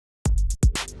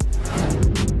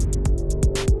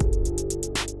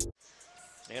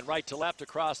And right to left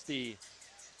across the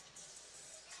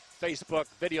Facebook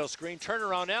video screen.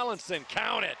 Turnaround Ellenson,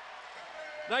 count it.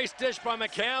 Nice dish by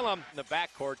McCallum. In the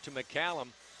backcourt to McCallum.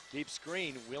 Deep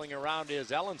screen, wheeling around is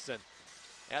Ellenson.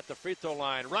 At the free throw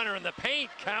line, runner in the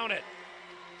paint, count it.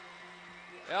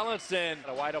 Ellenson,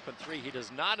 a wide open three he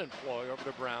does not employ over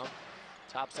to Brown.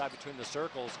 Top side between the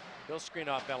circles. He'll screen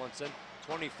off Ellenson.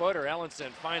 20-footer,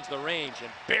 Ellenson finds the range and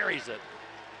buries it.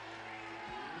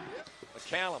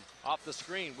 McCallum off the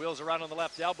screen, wheels around on the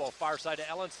left elbow, far side to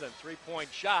Ellenson, three-point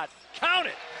shot, count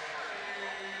it!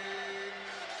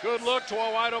 Good look to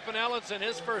a wide open Ellenson.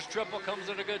 His first triple comes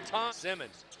at a good time.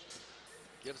 Simmons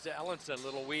gives to Ellenson,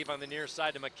 little weave on the near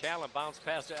side to McCallum, bounce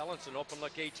pass to Ellenson, open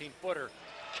look 18-footer,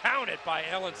 counted by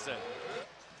Ellenson.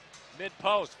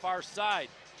 Mid-post, far side,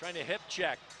 trying to hip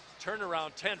check,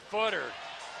 turnaround 10-footer.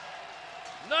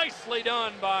 Nicely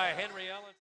done by Henry.